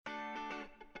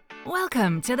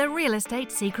Welcome to the Real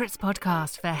Estate Secrets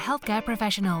Podcast for healthcare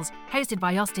professionals, hosted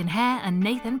by Austin Hare and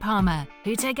Nathan Palmer,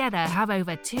 who together have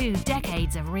over 2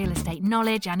 decades of real estate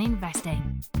knowledge and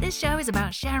investing. This show is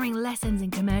about sharing lessons in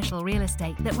commercial real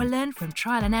estate that were learned from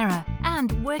trial and error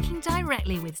and working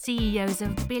directly with CEOs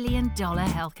of billion-dollar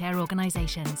healthcare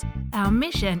organizations. Our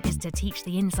mission is to teach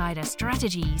the insider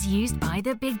strategies used by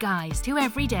the big guys to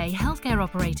everyday healthcare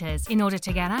operators in order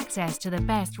to get access to the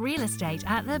best real estate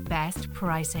at the best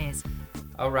prices.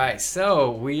 All right,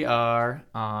 so we are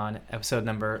on episode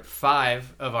number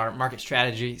 5 of our market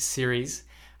strategy series.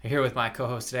 I'm here with my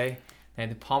co-host today,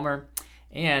 Nathan Palmer,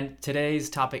 and today's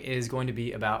topic is going to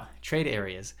be about trade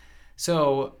areas.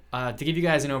 So to give you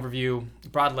guys an overview,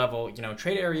 broad level,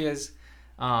 trade areas,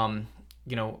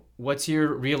 what's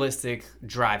your realistic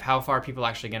drive? How far are people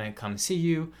actually going to come see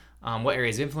you? What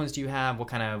areas of influence do you have? What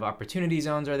kind of opportunity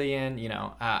zones are they in?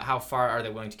 How far are they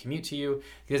willing to commute to you?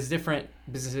 Because different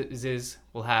businesses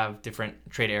will have different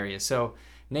trade areas. So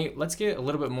Nate, let's get a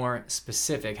little bit more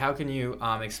specific. How can you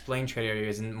explain trade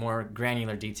areas in more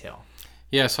granular detail?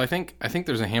 Yeah, so I think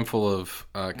there's a handful of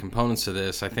components to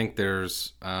this. I think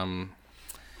there's,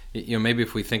 maybe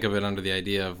if we think of it under the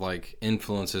idea of like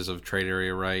influences of trade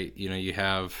area, right? You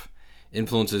have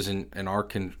influences in our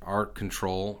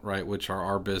control, right, which are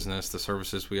our business, the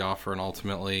services we offer, and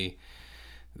ultimately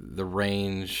the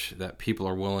range that people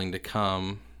are willing to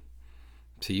come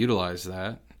to utilize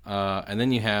that. And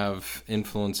then you have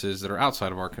influences that are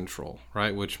outside of our control,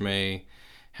 right, which may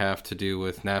have to do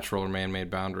with natural or man-made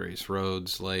boundaries,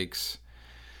 roads, lakes,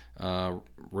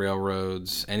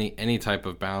 railroads, any type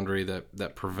of boundary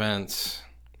that prevents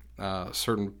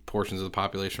certain portions of the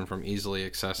population from easily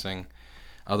accessing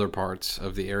other parts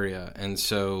of the area. And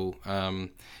so,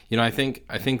 I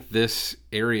think this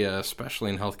area,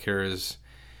 especially in healthcare,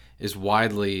 is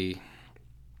widely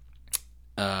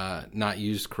not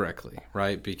used correctly,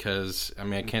 right? Because,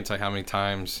 I can't tell you how many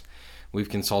times we've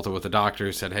consulted with a doctor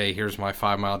who said, hey, here's my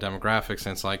 5-mile demographics.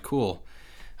 And it's like, cool,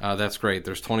 that's great.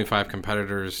 There's 25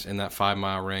 competitors in that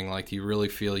 5-mile ring. Like, do you really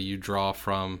feel you draw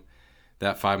from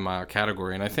that 5-mile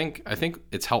category? And I think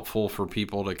it's helpful for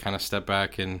people to kind of step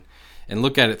back and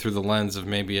look at it through the lens of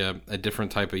maybe a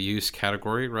different type of use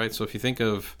category, right? So if you think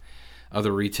of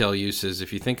other retail uses,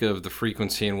 if you think of the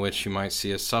frequency in which you might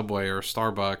see a Subway or a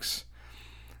Starbucks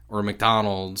or a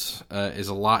McDonald's is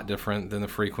a lot different than the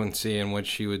frequency in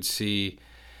which you would see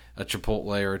a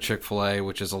Chipotle or a Chick-fil-A,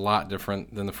 which is a lot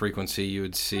different than the frequency you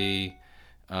would see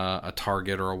a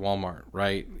Target or a Walmart,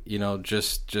 right?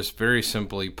 Just very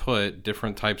simply put,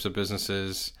 different types of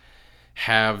businesses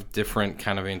have different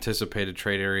kind of anticipated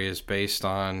trade areas based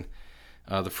on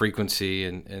the frequency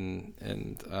and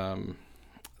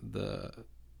the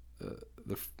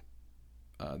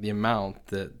amount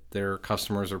that their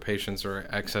customers or patients are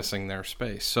accessing their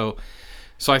space. So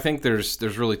I think there's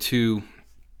really two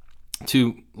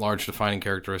large defining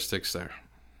characteristics there.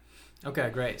 Okay,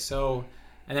 great. So,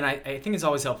 and then I think it's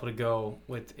always helpful to go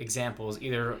with examples,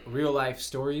 either real life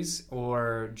stories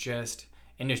or just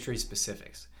industry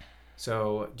specifics.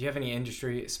 So do you have any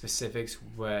industry specifics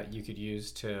what you could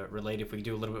use to relate if we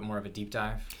do a little bit more of a deep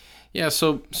dive? Yeah,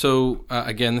 so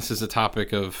again, this is a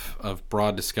topic of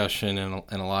broad discussion and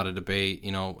a lot of debate.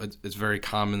 It's very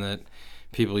common that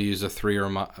people use a 3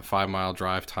 or 5 mile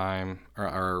drive time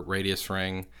or radius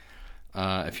ring.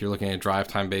 If you're looking at a drive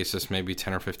time basis, maybe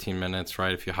 10 or 15 minutes,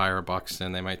 right? If you hire a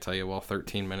Buxton, they might tell you, well,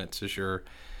 13 minutes is your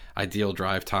ideal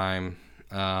drive time.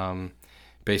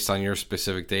 Based on your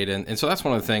specific data. And so that's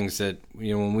one of the things that,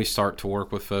 when we start to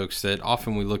work with folks that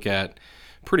often we look at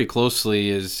pretty closely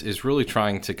is really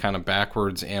trying to kind of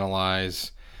backwards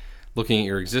analyze, looking at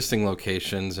your existing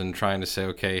locations and trying to say,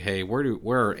 okay, hey, where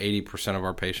are 80% of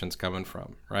our patients coming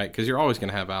from, right? Because you're always going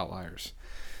to have outliers.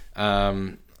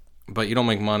 But you don't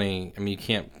make money. You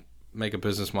can't make a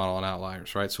business model on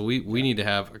outliers, right? So we need to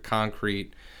have a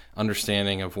concrete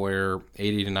understanding of where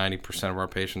 80 to 90% of our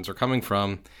patients are coming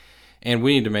from. And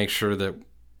we need to make sure that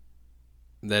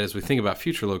as we think about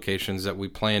future locations, that we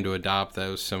plan to adopt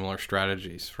those similar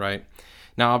strategies, right?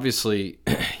 Now, obviously,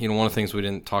 one of the things we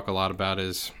didn't talk a lot about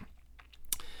is,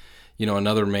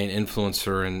 another main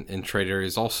influencer in trade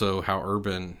areas also how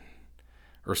urban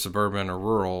or suburban or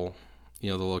rural,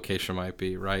 the location might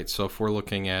be, right? So if we're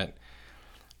looking at,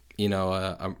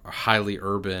 a highly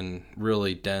urban,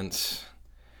 really dense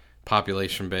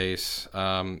population base,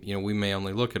 we may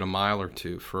only look at a mile or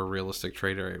 2 for a realistic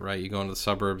trade area, right? You go into the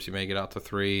suburbs, you may get out to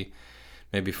 3,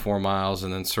 maybe 4 miles,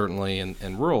 and then certainly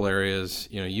in rural areas,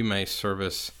 you may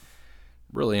service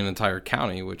really an entire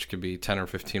county, which could be 10 or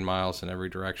 15 miles in every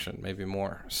direction, maybe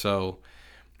more. So,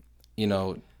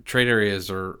 trade areas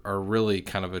are really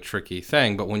kind of a tricky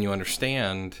thing, but when you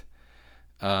understand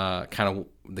kind of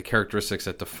the characteristics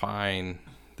that define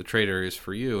the trade areas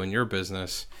for you and your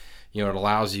business, it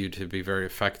allows you to be very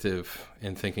effective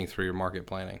in thinking through your market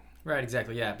planning. Right,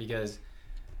 exactly, yeah, because,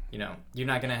 you're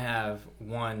not going to have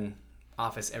one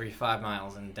office every 5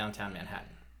 miles in downtown Manhattan.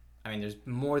 I mean, there's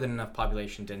more than enough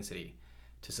population density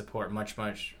to support much,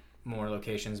 much more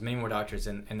locations, many more doctors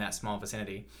in that small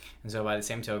vicinity. And so by the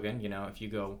same token, if you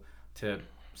go to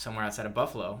somewhere outside of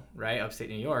Buffalo, right, upstate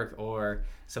New York, or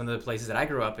some of the places that I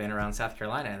grew up in around South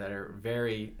Carolina that are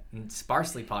very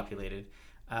sparsely populated,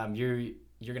 you're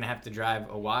going to have to drive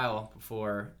a while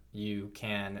before you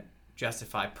can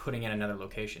justify putting in another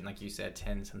location, like you said,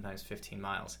 10, sometimes 15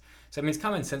 miles. So I mean, it's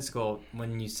commonsensical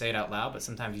when you say it out loud, but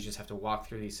sometimes you just have to walk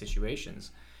through these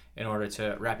situations in order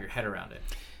to wrap your head around it.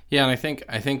 Yeah, and I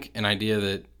think an idea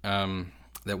that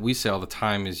that we say all the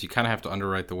time is you kind of have to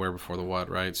underwrite the where before the what,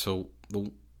 right? So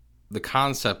the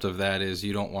concept of that is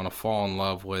you don't want to fall in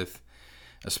love with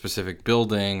a specific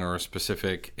building or a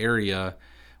specific area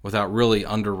without really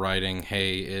underwriting,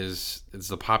 hey, is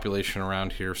the population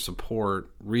around here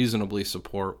reasonably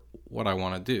support what I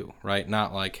want to do, right?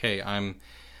 Not like, hey,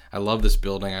 I love this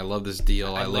building, I love this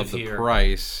deal, I love the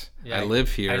price, yeah, I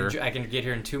live here. I can get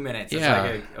here in 2 minutes. It's yeah.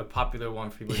 like a popular one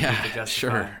for people to justify.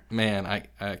 Sure. Man,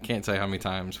 I can't tell you how many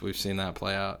times we've seen that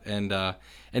play out. And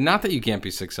not that you can't be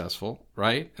successful,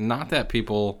 right? And not that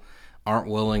people aren't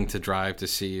willing to drive to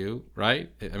see you,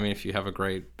 right? I mean, if you have a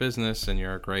great business and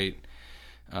you're a great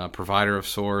provider of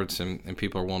sorts and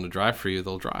people are willing to drive for you,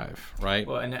 they'll drive, right?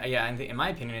 Well, and in my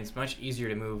opinion, it's much easier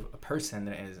to move a person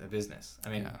than it is a business. I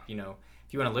mean, if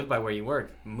you want to live by where you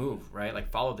work, move, right? Like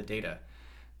follow the data.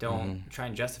 Don't try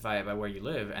and justify it by where you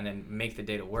live and then make the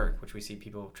data work, which we see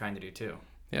people trying to do too.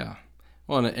 Yeah.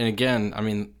 Well, and again, I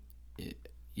mean,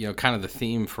 kind of the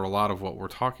theme for a lot of what we're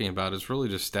talking about is really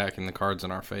just stacking the cards in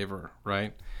our favor,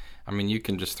 right? I mean, you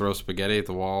can just throw spaghetti at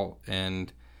the wall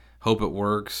and hope it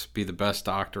works, be the best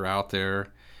doctor out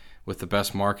there with the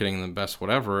best marketing and the best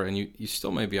whatever, and you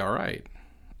still may be all right.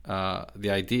 The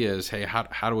idea is, hey,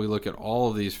 how do we look at all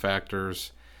of these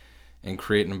factors and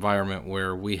create an environment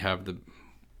where we have the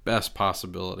best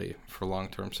possibility for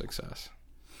long-term success?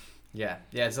 Yeah,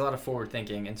 it's a lot of forward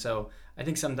thinking. And so I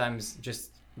think sometimes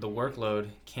just the workload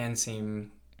can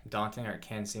seem daunting or it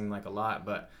can seem like a lot,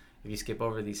 but if you skip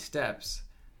over these steps,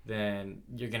 then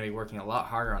you're going to be working a lot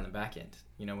harder on the back end,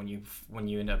 when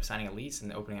you end up signing a lease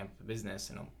and opening up a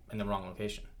business in the wrong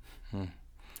location.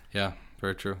 Yeah,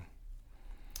 very true.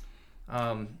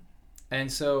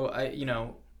 And so,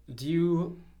 do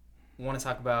you want to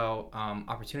talk about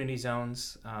opportunity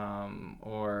zones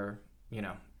or,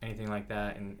 anything like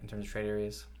that in terms of trade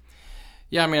areas?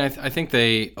 Yeah, I mean, I think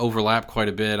they overlap quite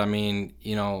a bit. I mean,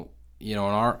 in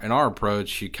our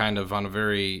approach, you kind of on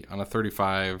a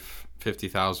 35,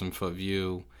 50,000 foot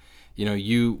view,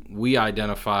 we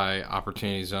identify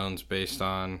opportunity zones based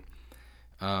on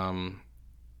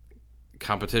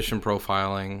competition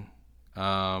profiling,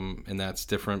 and that's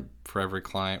different for every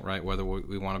client, right? Whether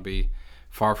we want to be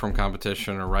far from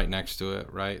competition or right next to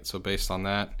it, right? So based on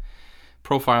that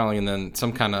profiling and then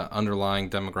some kind of underlying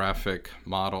demographic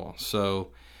model.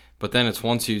 So, but then it's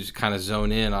once you kind of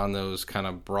zone in on those kind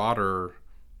of broader,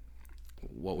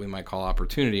 what we might call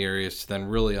opportunity areas, to then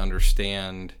really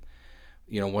understand,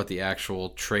 what the actual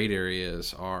trade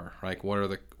areas are, like what are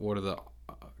the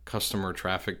customer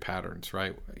traffic patterns,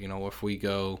 right? If we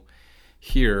go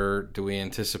here, do we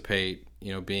anticipate,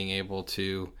 being able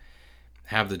to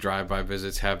have the drive-by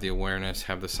visits, have the awareness,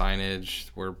 have the signage,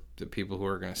 where the people who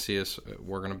are going to see us,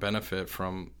 we're going to benefit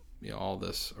from all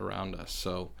this around us.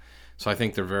 So I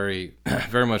think they're very,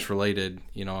 very much related.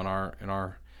 In our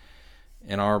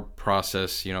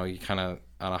process, you kind of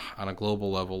on a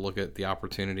global level look at the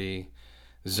opportunity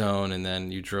zone, and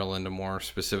then you drill into more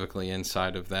specifically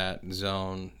inside of that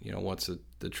zone. What's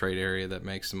the trade area that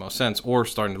makes the most sense, or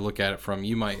starting to look at it from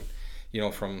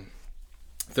from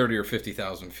 30 or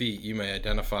 50,000 feet, you may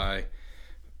identify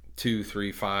 2,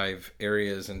 3, 5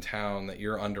 areas in town that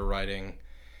you're underwriting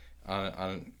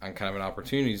on kind of an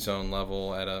opportunity zone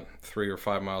level at a 3 or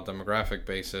 5 mile demographic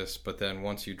basis. But then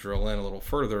once you drill in a little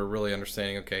further, really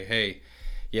understanding, okay, hey,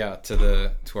 yeah,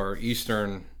 to our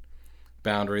eastern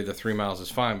boundary, the 3 miles is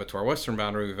fine, but to our western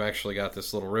boundary, we've actually got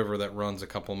this little river that runs a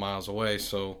couple miles away.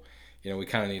 So, we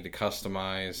kind of need to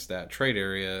customize that trade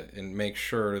area and make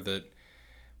sure that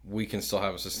we can still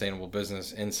have a sustainable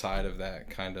business inside of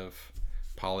that kind of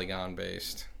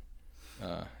polygon-based,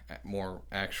 more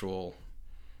actual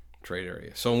trade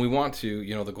area. So when we want to,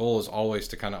 the goal is always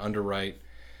to kind of underwrite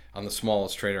on the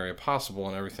smallest trade area possible,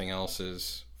 and everything else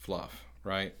is fluff,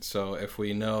 right? So if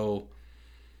we know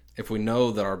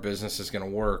that our business is going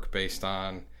to work based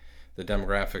on the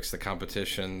demographics, the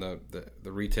competition,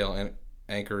 the retail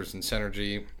anchors and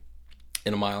synergy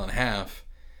in a mile and a half,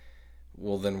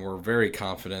 well, then we're very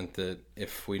confident that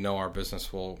if we know our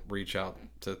business will reach out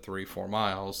to 3-4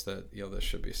 miles, that this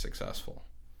should be successful.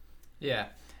 Yeah,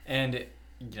 and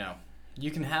you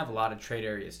can have a lot of trade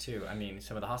areas too. I mean,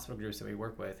 some of the hospital groups that we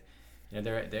work with,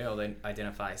 they'll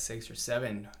identify 6 or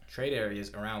 7 trade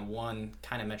areas around one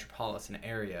kind of metropolitan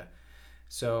area.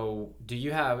 So do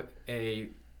you have a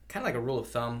kind of like a rule of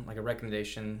thumb, like a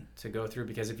recommendation to go through?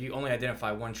 Because if you only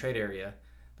identify one trade area,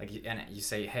 and you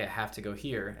say, hey, I have to go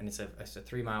here, and it's a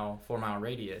 3-mile, 4-mile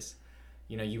radius,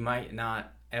 you might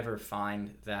not ever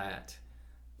find that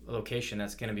location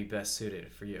that's going to be best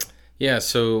suited for you. Yeah,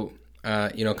 so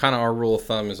kind of our rule of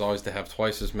thumb is always to have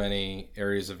twice as many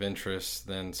areas of interest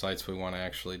than sites we want to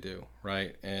actually do,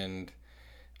 right? And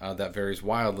that varies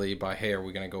wildly by, hey, are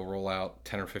we going to go roll out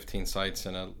 10 or 15 sites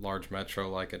in a large metro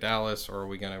like a Dallas, or are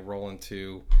we going to roll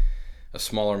into a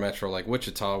smaller metro like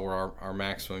Wichita where our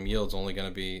maximum yield is only going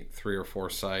to be 3 or 4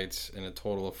 sites in a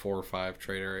total of 4 or 5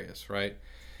 trade areas, right?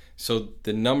 So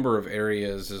the number of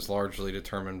areas is largely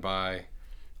determined by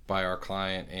our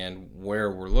client and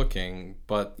where we're looking.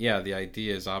 But yeah, the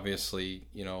idea is obviously,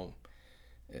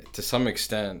 to some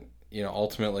extent,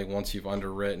 ultimately once you've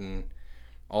underwritten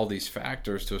all these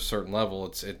factors to a certain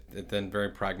level, it then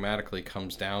very pragmatically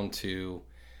comes down to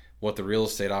what the real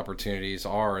estate opportunities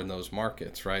are in those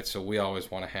markets, right? So we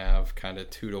always want to have kind of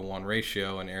 2-to-1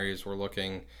 ratio in areas we're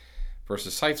looking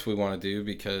versus sites we want to do,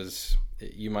 because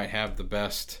you might have the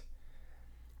best,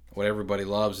 what everybody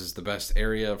loves is the best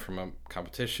area from a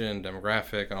competition,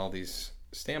 demographic, and all these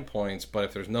standpoints. But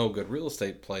if there's no good real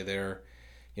estate play there,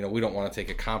 we don't want to take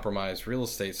a compromised real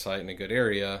estate site in a good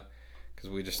area,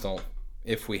 because we just don't,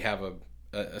 if we have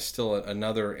still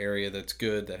another area that's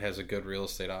good, that has a good real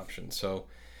estate option. So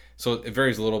it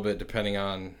varies a little bit depending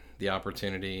on the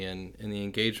opportunity and the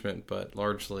engagement, but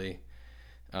largely,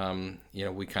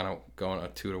 we kind of go on a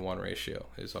 2-to-1 ratio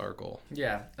is our goal.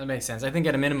 Yeah, that makes sense. I think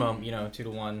at a minimum,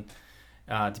 2-to-1,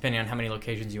 depending on how many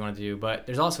locations you want to do. But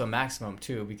there's also a maximum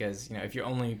too, because if you're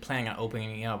only planning on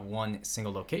opening up one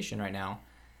single location right now,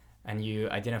 and you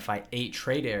identify 8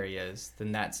 trade areas,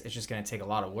 then it's just going to take a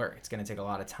lot of work. It's going to take a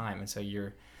lot of time, and so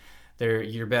you're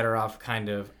better off kind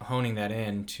of honing that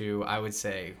in to, I would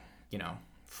say,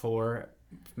 4,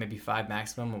 maybe 5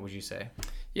 maximum. What would you say?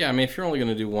 Yeah, I mean, if you're only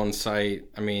going to do one site,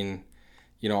 I mean,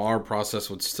 our process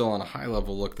would still on a high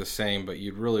level look the same, but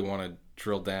you'd really want to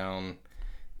drill down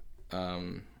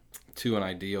to an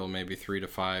ideal, maybe 3 to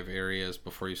 5 areas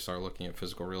before you start looking at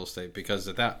physical real estate. Because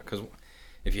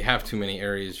if you have too many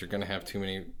areas, you're going to have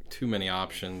too many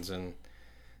options, and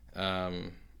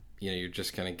you're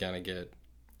just going to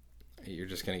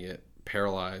get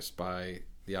paralyzed by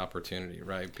the opportunity,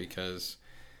 right? Because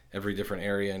every different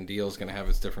area and deal is going to have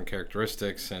its different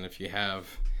characteristics, and if you have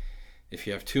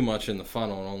too much in the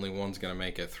funnel and only one's going to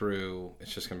make it through,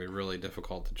 it's just going to be really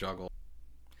difficult to juggle.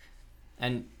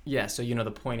 And yeah, so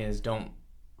the point is, don't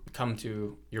come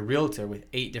to your realtor with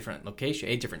 8 different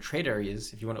trade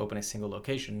areas if you want to open a single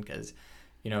location, because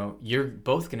you're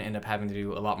both going to end up having to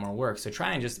do a lot more work. So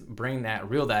try and just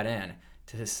reel that in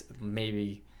to this,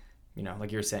 maybe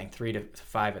like you were saying, 3 to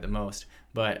 5 at the most.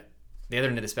 But the other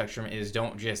end of the spectrum is,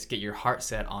 don't just get your heart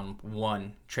set on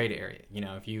one trade area.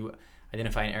 If you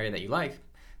identify an area that you like,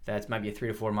 that might be a 3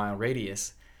 to 4 mile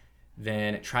radius,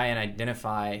 then try and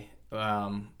identify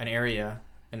an area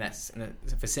in the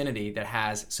vicinity that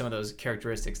has some of those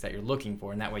characteristics that you're looking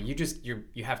for, and that way you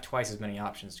have twice as many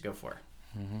options to go for.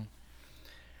 Mm-hmm.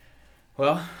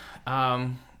 Well,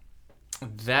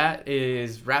 that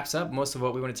wraps up most of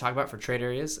what we want to talk about for trade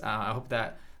areas. I hope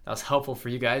that was helpful for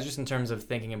you guys, just in terms of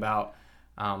thinking about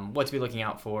what to be looking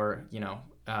out for,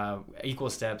 equal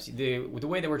steps. The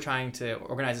way that we're trying to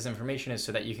organize this information is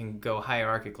so that you can go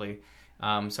hierarchically,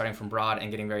 starting from broad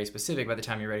and getting very specific by the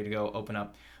time you're ready to go open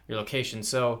up your location.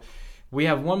 So we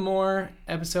have one more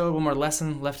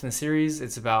lesson left in the series.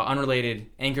 It's about unrelated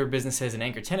anchor businesses and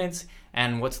anchor tenants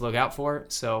and what to look out for.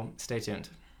 So stay tuned.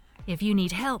 If you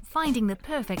need help finding the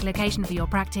perfect location for your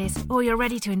practice, or you're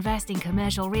ready to invest in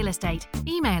commercial real estate,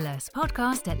 email us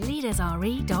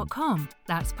podcast@leadersre.com.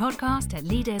 That's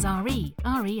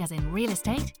podcast@leadersre, re as in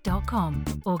realestate.com.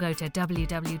 Or go to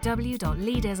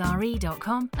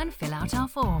www.leadersre.com and fill out our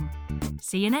form.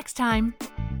 See you next time.